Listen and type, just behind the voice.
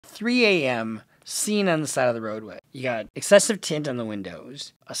3 a.m., seen on the side of the roadway. You got excessive tint on the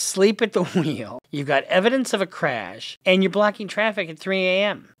windows, asleep at the wheel, you've got evidence of a crash, and you're blocking traffic at 3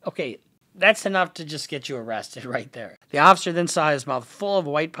 a.m. Okay, that's enough to just get you arrested right there. The officer then saw his mouth full of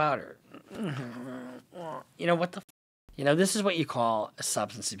white powder. You know, what the this is what you call a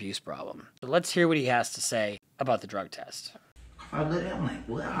substance abuse problem. So let's hear what he has to say about the drug test. I looked at him like,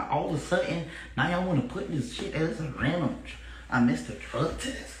 well, all of a sudden, now y'all want to put this shit as a random. I missed the drug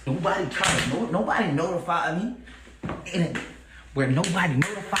test. Nobody notified me. Where nobody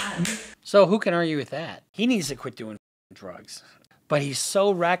notified me. So who can argue with that? He needs to quit doing drugs. But he's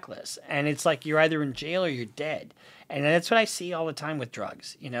so reckless, and it's like you're either in jail or you're dead. And that's what I see all the time with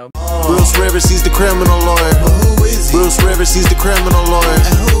drugs, you know? Bruce Rivers, he's the criminal lawyer. Who is he? Bruce Rivers, he's the criminal lawyer.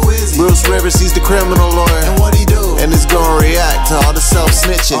 And who is he? Bruce Rivers, he's the criminal lawyer. And what he do? And he's gonna react to all the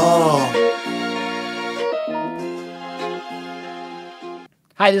self-snitching.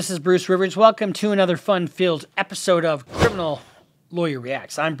 Hi, this is Bruce Rivers. Welcome to another fun-filled episode of Criminal Lawyer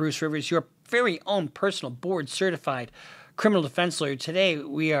Reacts. I'm Bruce Rivers, your very own personal board-certified criminal defense lawyer. Today,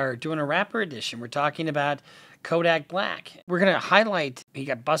 we are doing a rapper edition. We're talking about Kodak Black. We're going to highlight he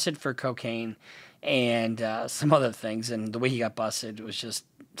got busted for cocaine and some other things, and the way he got busted was just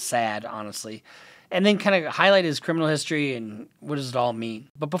sad, honestly. And then kind of highlight his criminal history and what does it all mean.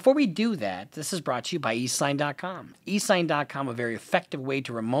 But before we do that, this is brought to you by eSign.com. eSign.com, a very effective way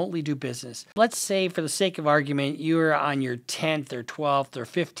to remotely do business. Let's say, for the sake of argument, you are on your 10th or 12th or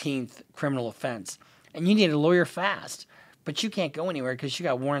 15th criminal offense, and you need a lawyer fast. But you can't go anywhere because you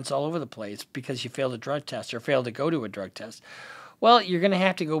got warrants all over the place because you failed a drug test or failed to go to a drug test. Well, you're going to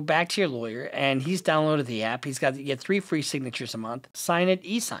have to go back to your lawyer, and he's downloaded the app. He's got to get 3 free signatures a month. Sign it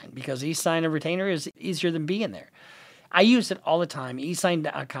eSign, because eSign, a retainer, is easier than being there. I use it all the time.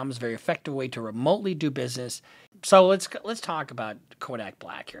 eSign.com is a very effective way to remotely do business. So let's talk about Kodak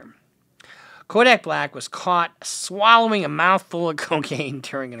Black here. Kodak Black was caught swallowing a mouthful of cocaine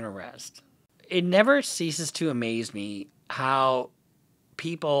during an arrest. It never ceases to amaze me how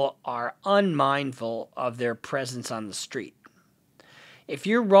people are unmindful of their presence on the street. If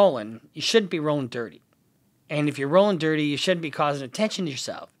you're rolling, you shouldn't be rolling dirty. And if you're rolling dirty, you shouldn't be causing attention to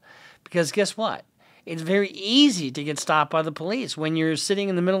yourself. Because guess what? It's very easy to get stopped by the police when you're sitting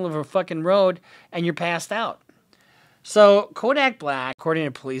in the middle of a fucking road and you're passed out. So Kodak Black, according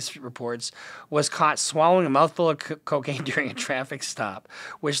to police reports, was caught swallowing a mouthful of cocaine during a traffic stop,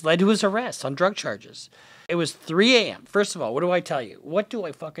 which led to his arrest on drug charges. It was 3 a.m. First of all, what do I tell you? What do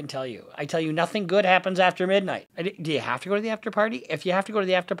I fucking tell you? I tell you nothing good happens after midnight. Do you have to go to the after party? If you have to go to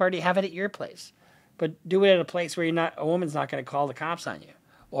the after party, have it at your place. But do it at a place where a woman's not going to call the cops on you,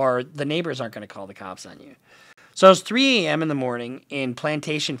 or the neighbors aren't going to call the cops on you. So it was 3 a.m. in the morning in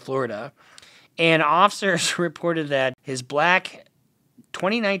Plantation, Florida, and officers reported that his black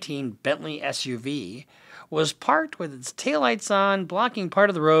 2019 Bentley SUV was parked with its taillights on, blocking part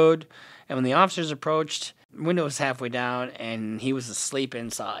of the road. And when the officers approached, the window was halfway down, and he was asleep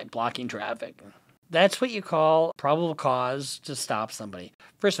inside, blocking traffic. That's what you call probable cause to stop somebody.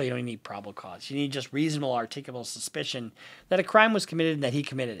 First of all, you don't need probable cause. You need just reasonable, articulable suspicion that a crime was committed and that he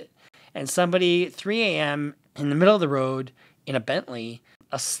committed it. And somebody, 3 a.m., in the middle of the road, in a Bentley,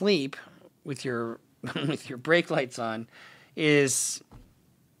 asleep, with your brake lights on, is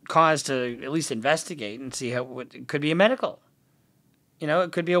cause to at least investigate and see it could be a medical. You know,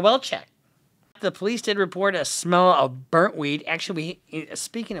 it could be a well check. The police did report a smell of burnt weed. Actually,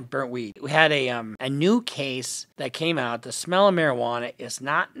 speaking of burnt weed, we had a new case that came out. The smell of marijuana is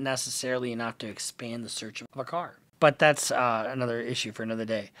not necessarily enough to expand the search of a car. But that's another issue for another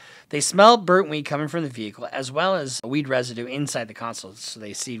day. They smelled burnt weed coming from the vehicle, as well as weed residue inside the console, so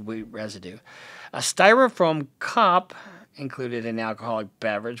they see weed residue. A styrofoam cup included in alcoholic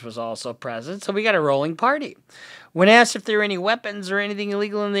beverage was also present, so we got a rolling party. When asked if there were any weapons or anything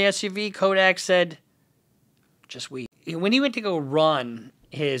illegal in the SUV, Kodak said, just weed. When he went to go run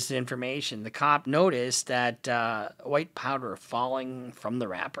his information, the cop noticed that white powder falling from the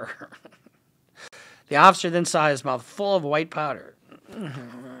wrapper. The officer then saw his mouth full of white powder.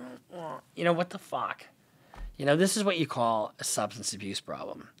 You know, what the fuck? This is what you call a substance abuse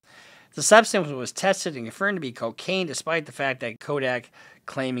problem. The substance was tested and confirmed to be cocaine, despite the fact that Kodak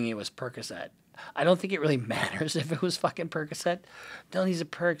claiming it was Percocet. I don't think it really matters if it was fucking Percocet. Don't use the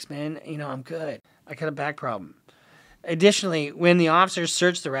perks, man. I'm good. I got a back problem. Additionally, when the officers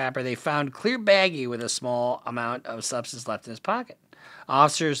searched the wrapper, they found clear baggie with a small amount of substance left in his pocket.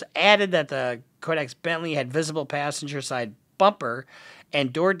 Officers added that the Kodak's Bentley had visible passenger side bumper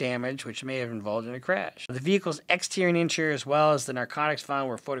and door damage, which may have involved in a crash. The vehicle's exterior and interior, as well as the narcotics found,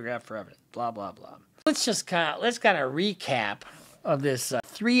 were photographed for evidence. Blah, blah, blah. Let's kind of recap of this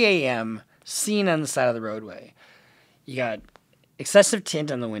 3 a.m. scene on the side of the roadway. You got excessive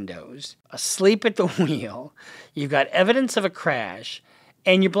tint on the windows, asleep at the wheel, you've got evidence of a crash,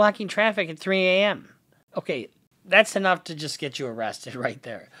 and you're blocking traffic at 3 a.m. Okay, that's enough to just get you arrested right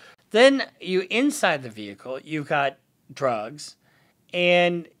there. Then you inside the vehicle, you've got drugs,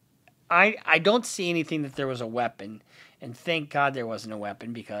 and I don't see anything that there was a weapon, and thank God there wasn't a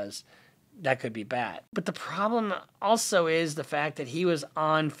weapon because that could be bad. But the problem also is the fact that he was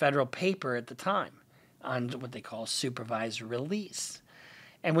on federal paper at the time, on what they call supervised release.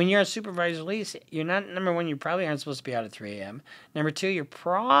 And when you're on supervised release, you're not, number one, you probably aren't supposed to be out at 3 a.m. Number two, you're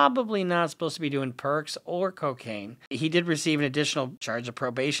probably not supposed to be doing perks or cocaine. He did receive an additional charge of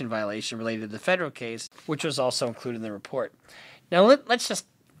probation violation related to the federal case, which was also included in the report. Now, let's just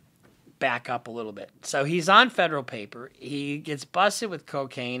back up a little bit. So he's on federal paper. He gets busted with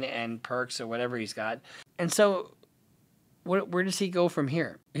cocaine and perks or whatever he's got. And so where does he go from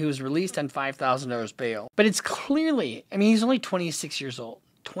here? He was released on $5,000 bail. But it's clearly, I mean, he's only 26 years old.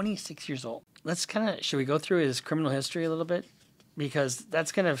 26 years old. Let's should we go through his criminal history a little bit? Because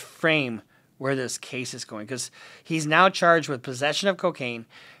that's going to frame where this case is going. Because he's now charged with possession of cocaine,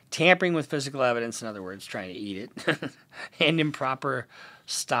 tampering with physical evidence, in other words, trying to eat it, and improper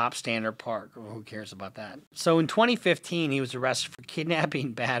stop, stand, or park. Well, who cares about that? So in 2015, he was arrested for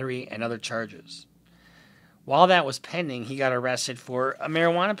kidnapping, battery, and other charges. While that was pending, he got arrested for a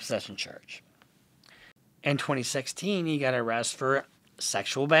marijuana possession charge. In 2016, he got arrested for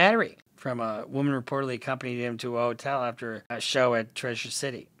sexual battery from a woman reportedly accompanied him to a hotel after a show at Treasure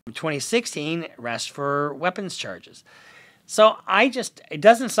City. In 2016, arrest for weapons charges. So it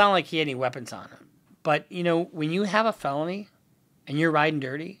doesn't sound like he had any weapons on him. But, you know, when you have a felony and you're riding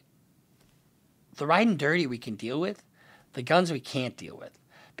dirty, the riding dirty we can deal with, the guns we can't deal with,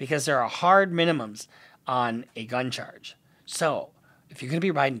 because there are hard minimums on a gun charge. So if you're going to be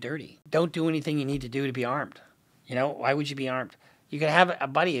riding dirty, don't do anything you need to do to be armed. You know, why would you be armed? You could have a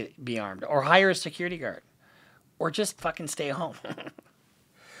buddy be armed, or hire a security guard, or just fucking stay home.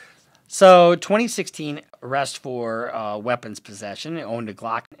 So 2016, arrest for weapons possession. He owned a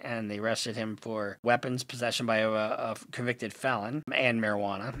Glock, and they arrested him for weapons possession by a convicted felon and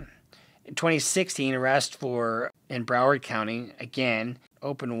marijuana. In 2016, arrest in Broward County, again,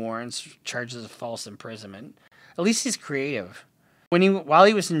 open warrants, charges of false imprisonment. At least he's creative. While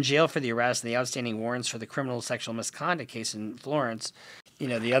he was in jail for the arrest and the outstanding warrants for the criminal sexual misconduct case in Florence, you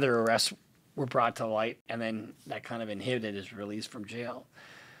know, the other arrests were brought to light, and then that kind of inhibited his release from jail.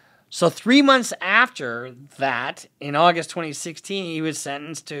 So 3 months after that, in August 2016, he was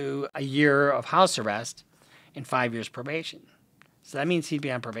sentenced to a year of house arrest and 5 years probation. So that means he'd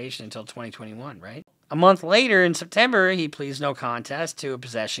be on probation until 2021, right? A month later, in September, he pleads no contest to a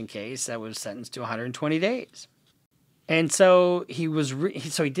possession case that was sentenced to 120 days. And so he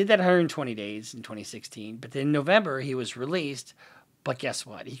did that 120 days in 2016, but then in November he was released. But guess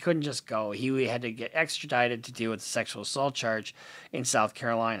what? He couldn't just go. He had to get extradited to deal with the sexual assault charge in South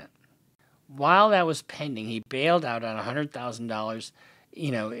Carolina. While that was pending, he bailed out on $100,000,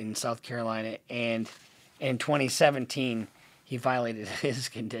 you know, in South Carolina, and in 2017 he violated his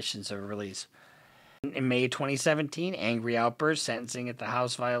conditions of release. In May 2017, angry outburst, sentencing at the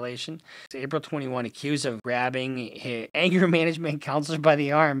House violation. April 21, accused of grabbing his anger management counselor by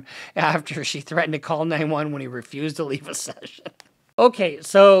the arm after she threatened to call 911 when he refused to leave a session. Okay,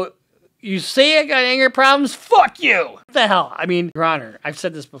 so you say I got anger problems? Fuck you! What the hell? I mean, Your Honor, I've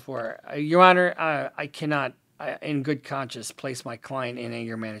said this before. Your Honor, I cannot, in good conscience, place my client in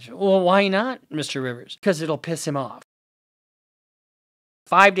anger management. Well, why not, Mr. Rivers? Because it'll piss him off.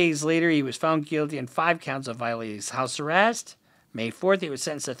 5 days later, he was found guilty on 5 counts of violating his house arrest. May 4th, he was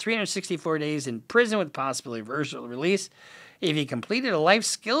sentenced to 364 days in prison with possibility of early release if he completed a life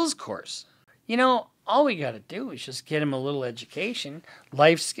skills course. You know, all we got to do is just get him a little education,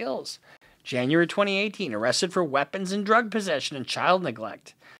 life skills. January 2018, arrested for weapons and drug possession and child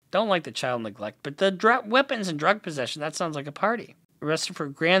neglect. Don't like the child neglect, but the weapons and drug possession, that sounds like a party. Arrested for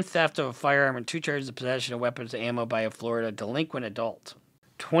grand theft of a firearm and 2 charges of possession of weapons and ammo by a Florida delinquent adult.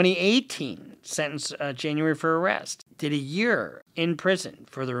 2018, sentenced January for arrest. Did a year in prison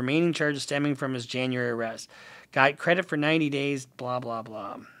for the remaining charges stemming from his January arrest. Got credit for 90 days, blah, blah,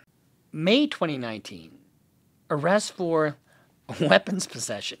 blah. May 2019, arrest for weapons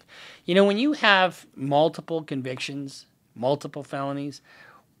possession. You know, when you have multiple convictions, multiple felonies,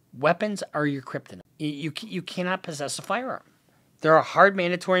 weapons are your kryptonite. You cannot possess a firearm. There are hard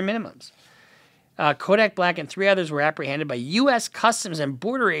mandatory minimums. Kodak Black and 3 others were apprehended by U.S. Customs and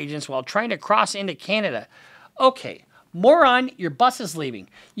Border agents while trying to cross into Canada. Okay, moron, your bus is leaving.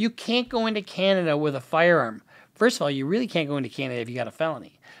 You can't go into Canada with a firearm. First of all, you really can't go into Canada if you got a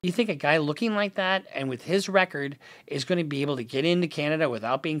felony. You think a guy looking like that and with his record is going to be able to get into Canada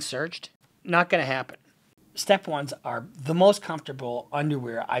without being searched? Not going to happen. Step ones are the most comfortable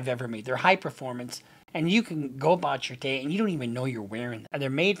underwear I've ever made. They're high performance, and you can go about your day and you don't even know you're wearing them. And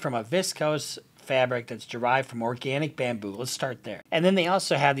they're made from a viscose fabric that's derived from organic bamboo. Let's start there. And then they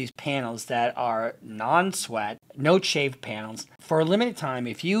also have these panels that are non-sweat, no shave panels. For a limited time,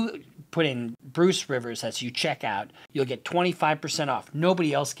 if you put in Bruce Rivers as you check out, you'll get 25% off.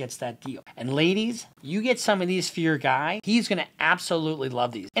 Nobody else gets that deal. And ladies, you get some of these for your guy, he's going to absolutely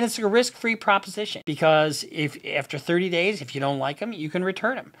love these. And it's a risk-free proposition because if after 30 days, if you don't like them, you can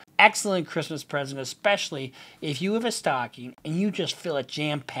return them. Excellent Christmas present, especially if you have a stocking and you just fill it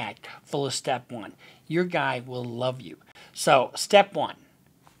jam-packed full of step one. Your guy will love you. So step one,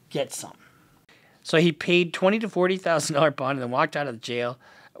 get some. So he paid $20,000 to $40,000 bond and then walked out of the jail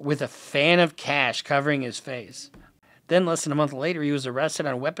with a fan of cash covering his face. Then less than a month later, he was arrested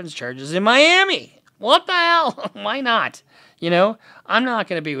on weapons charges in Miami. What the hell? Why not? You know, I'm not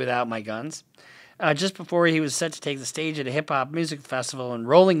going to be without my guns. Just before he was set to take the stage at a hip-hop music festival in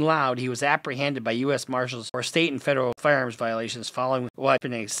Rolling Loud, he was apprehended by U.S. Marshals for state and federal firearms violations following what had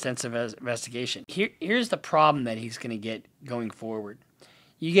been an extensive investigation. Here's the problem that he's going to get going forward.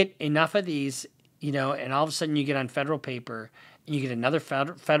 You get enough of these, you know, and all of a sudden you get on federal paper and you get another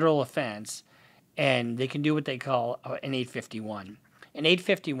federal offense, and they can do what they call an 851. An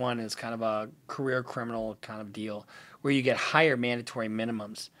 851 is kind of a career criminal kind of deal where you get higher mandatory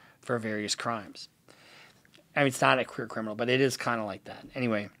minimums for various crimes. I mean, it's not a career criminal, but it is kind of like that.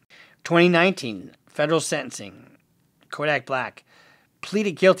 Anyway, 2019, federal sentencing. Kodak Black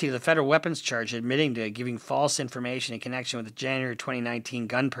pleaded guilty to the federal weapons charge, admitting to giving false information in connection with the January 2019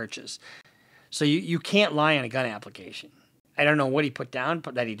 gun purchase. So you can't lie on a gun application. I don't know what he put down,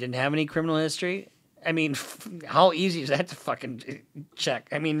 but that he didn't have any criminal history. I mean, how easy is that to fucking check?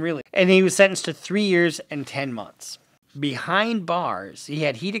 I mean, really. And he was sentenced to 3 years and 10 months. Behind bars, he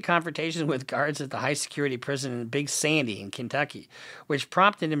had heated confrontations with guards at the high-security prison in Big Sandy in Kentucky, which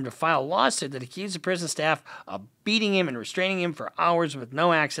prompted him to file a lawsuit that accused the prison staff of beating him and restraining him for hours with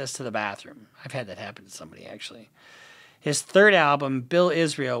no access to the bathroom. I've had that happen to somebody, actually. His third album, Bill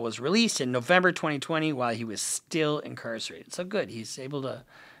Israel, was released in November 2020 while he was still incarcerated. So good, he's able to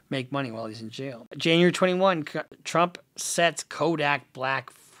make money while he's in jail. January 21, Trump sets Kodak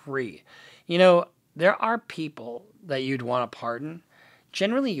Black free. You know, there are people that you'd want to pardon.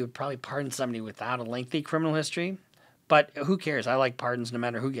 Generally, you would probably pardon somebody without a lengthy criminal history, but who cares? I like pardons no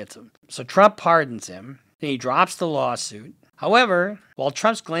matter who gets them. So Trump pardons him, then he drops the lawsuit. However, while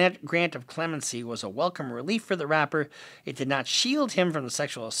Trump's grant of clemency was a welcome relief for the rapper, it did not shield him from the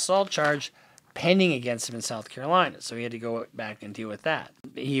sexual assault charge pending against him in South Carolina, so he had to go back and deal with that.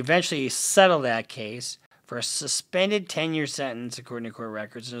 He eventually settled that case for a suspended 10-year sentence, according to court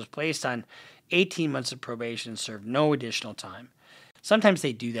records, and was placed on 18 months of probation and served no additional time. Sometimes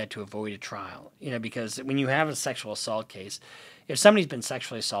they do that to avoid a trial, you know, because when you have a sexual assault case, if somebody's been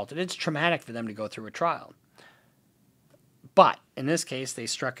sexually assaulted, it's traumatic for them to go through a trial. But in this case, they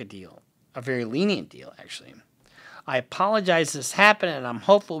struck a deal, a very lenient deal, actually. I apologize this happened, and I'm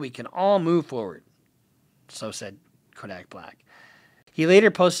hopeful we can all move forward, so said Kodak Black. He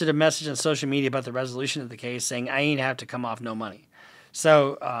later posted a message on social media about the resolution of the case, saying, "I ain't have to come off no money."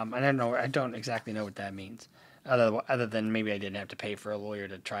 So, I don't exactly know what that means, other than maybe I didn't have to pay for a lawyer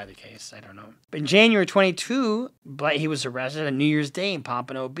to try the case. I don't know. But in January 22, he was arrested on New Year's Day in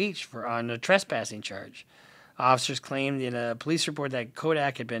Pompano Beach on a trespassing charge. Officers claimed in a police report that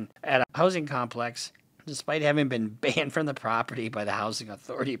Kodak had been at a housing complex, despite having been banned from the property by the Housing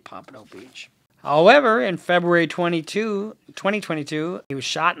Authority of Pompano Beach. However, in February 2022, he was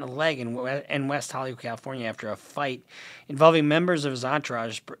shot in the leg in West Hollywood, California, after a fight involving members of his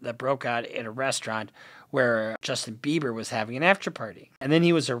entourage that broke out at a restaurant where Justin Bieber was having an after party. And then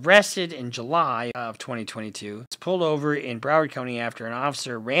he was arrested in July of 2022. He was pulled over in Broward County after an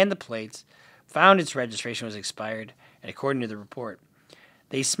officer ran the plates, found its registration was expired, and according to the report,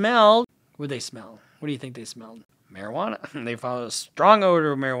 they smelled... What did they smell? What do you think they smelled? Marijuana. They found a strong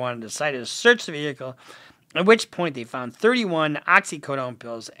odor of marijuana and decided to search the vehicle, at which point they found 31 oxycodone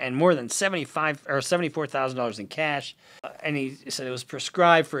pills and more than $74,000 in cash, and he said it was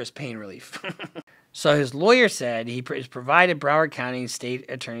prescribed for his pain relief. So his lawyer said he has provided Broward County state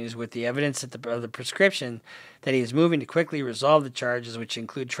attorneys with the evidence of the prescription that he is moving to quickly resolve the charges, which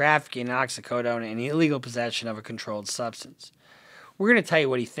include trafficking oxycodone and illegal possession of a controlled substance. We're going to tell you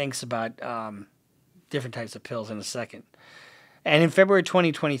what he thinks about different types of pills in a second. And in February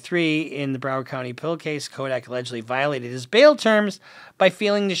 2023, in the Broward County pill case, Kodak allegedly violated his bail terms by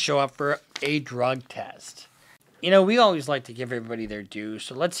failing to show up for a drug test. You know, we always like to give everybody their due,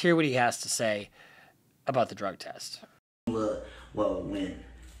 so let's hear what he has to say about the drug test. Well, when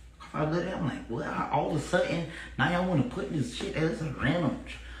I look at it, I'm like, well, all of a sudden, now y'all want to put this shit as a random.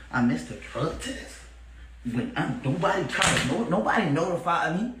 I missed the drug test. When nobody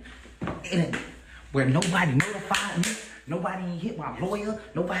notified me. And where nobody notified me, nobody ain't hit my lawyer,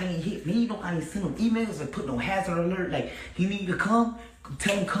 nobody ain't hit me, nobody sent no emails and put no hazard alert like he need to come,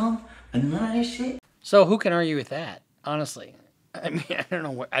 tell him come, and none of that shit. So who can argue with that? Honestly, I mean, I don't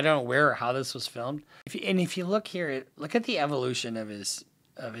know where or how this was filmed. If you look here, look at the evolution of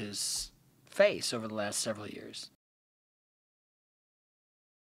his face over the last several years.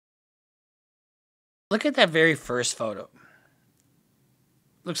 Look at that very first photo.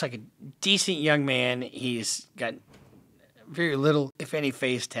 Looks like a decent young man. He's got very little, if any,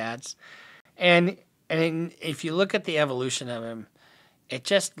 face tats. And if you look at the evolution of him, it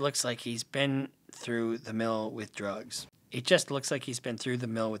just looks like he's been through the mill with drugs. It just looks like he's been through the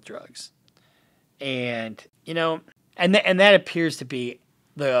mill with drugs. And, you know, and that appears to be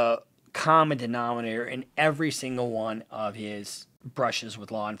the common denominator in every single one of his brushes with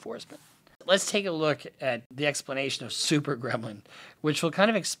law enforcement. Let's take a look at the explanation of Super Gremlin, which will kind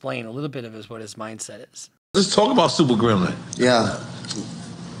of explain a little bit of what his mindset is. Let's talk about Super Gremlin. Yeah.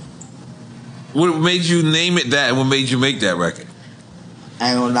 What made you name it that, and what made you make that record?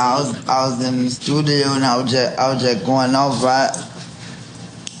 I ain't gonna lie, I was in the studio and I was just going off, right?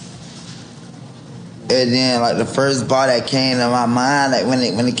 And then like the first bar that came to my mind, like when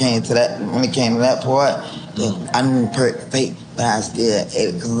it came to that part, I knew fake, but I still ate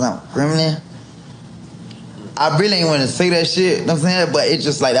it because I'm gremlin. I really ain't want to say that shit, you know what I'm saying? But it's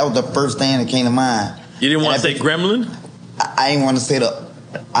just like that was the first thing that came to mind. You didn't want to say gremlin? I ain't want to say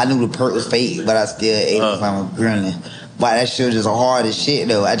I knew the perk was fake, but I still ate it because I'm a gremlin. But that shit was just hard as shit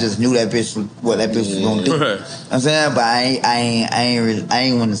though. I just knew that bitch was what that bitch was gonna do. Right. You know what I'm saying? But I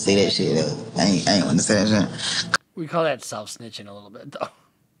ain't want to say that shit though. I ain't want to say that shit. We call that self-snitching a little bit though.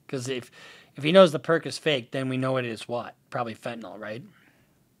 Because if he knows the perk is fake, then we know it is what? Probably fentanyl, right?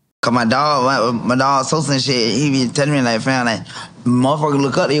 Cause my dog Sosa and shit, he be telling me like, fam, like, motherfucker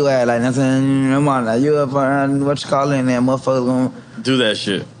look up to you at like nothing. Come on, like you up around what you call it, and that motherfucker gonna do that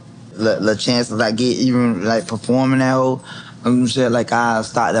shit. The chances I get even like performing that whole shit, like I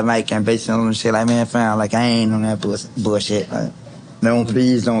start the mic and basically on shit like, man, fam, like I ain't on that bullshit. Like,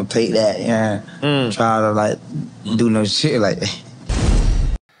 please don't take that. Yeah, try to like do no shit like that.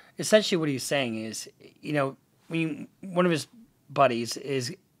 Essentially, what he's saying is, you know, one of his buddies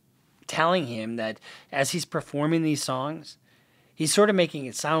is telling him that as he's performing these songs, he's sort of making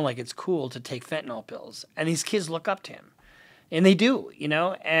it sound like it's cool to take fentanyl pills, and these kids look up to him. And they do, you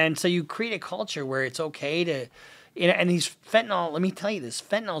know, and so you create a culture where it's okay to, you know, and these fentanyl, let me tell you this,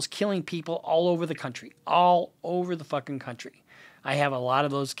 fentanyl is killing people all over the country, all over the fucking country. I have a lot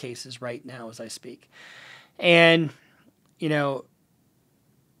of those cases right now as I speak. And, you know,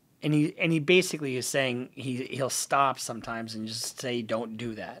 and he basically is saying he'll stop sometimes and just say, don't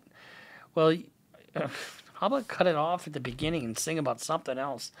do that. Well, how about cut it off at the beginning and sing about something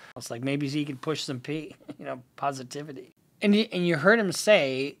else? It's like maybe he could push some positivity. And you heard him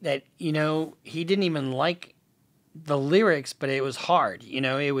say that, you know, he didn't even like the lyrics, but it was hard. You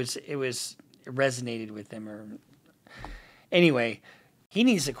know, it resonated with him. Or anyway, he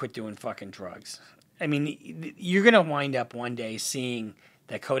needs to quit doing fucking drugs. I mean, you're gonna wind up one day seeing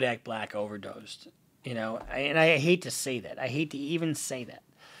that Kodak Black overdosed. You know, and I hate to say that. I hate to even say that.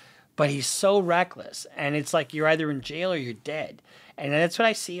 But he's so reckless, and it's like you're either in jail or you're dead. And that's what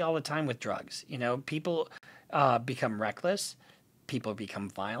I see all the time with drugs. You know, people become reckless, people become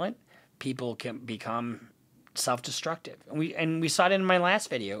violent, people can become self-destructive. And we saw it in my last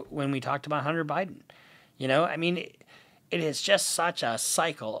video when we talked about Hunter Biden. You know, I mean, it is just such a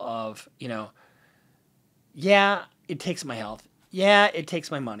cycle of, you know, yeah, it takes my health. Yeah, it takes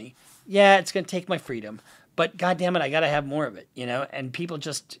my money. Yeah, it's going to take my freedom. But goddamn it, I got to have more of it, you know? And people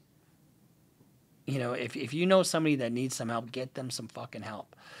just, you know, if you know somebody that needs some help, get them some fucking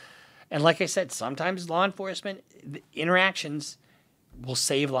help. And like I said, sometimes law enforcement interactions will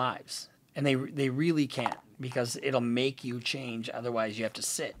save lives. And they really can, because it'll make you change. Otherwise, you have to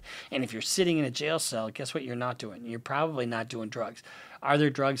sit. And if you're sitting in a jail cell, guess what you're not doing? You're probably not doing drugs. Are there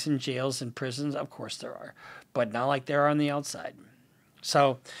drugs in jails and prisons? Of course there are. But not like there are on the outside.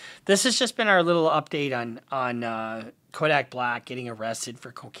 So this has just been our little update on Kodak Black getting arrested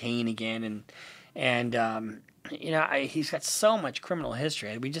for cocaine again. And you know, he's got so much criminal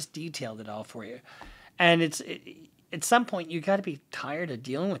history. We just detailed it all for you. And at some point, you got to be tired of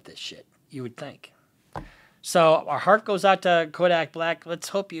dealing with this shit, you would think. So our heart goes out to Kodak Black. Let's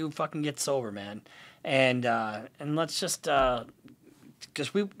hope you fucking get sober, man. and let's just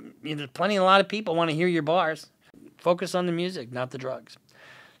because a lot of people want to hear your bars. Focus on the music, not the drugs.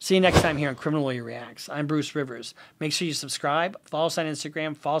 See you next time here on Criminal Lawyer Reacts. I'm Bruce Rivers. Make sure you subscribe, follow us on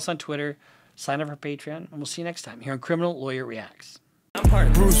Instagram, follow us on Twitter, sign up for Patreon, and we'll see you next time here on Criminal Lawyer Reacts.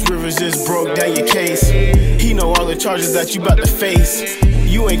 Bruce Rivers just broke down your case. He know all the charges that you about to face.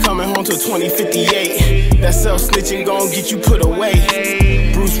 You ain't coming home till 2058. That self-snitching gon' get you put away.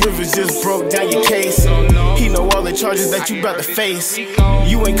 Bruce Rivers just broke down your case. He know all the charges that you about to face.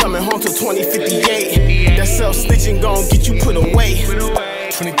 You ain't coming home till 2058. That self-snitching gon' get you put away.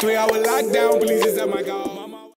 23-hour lockdown, please, is that my God.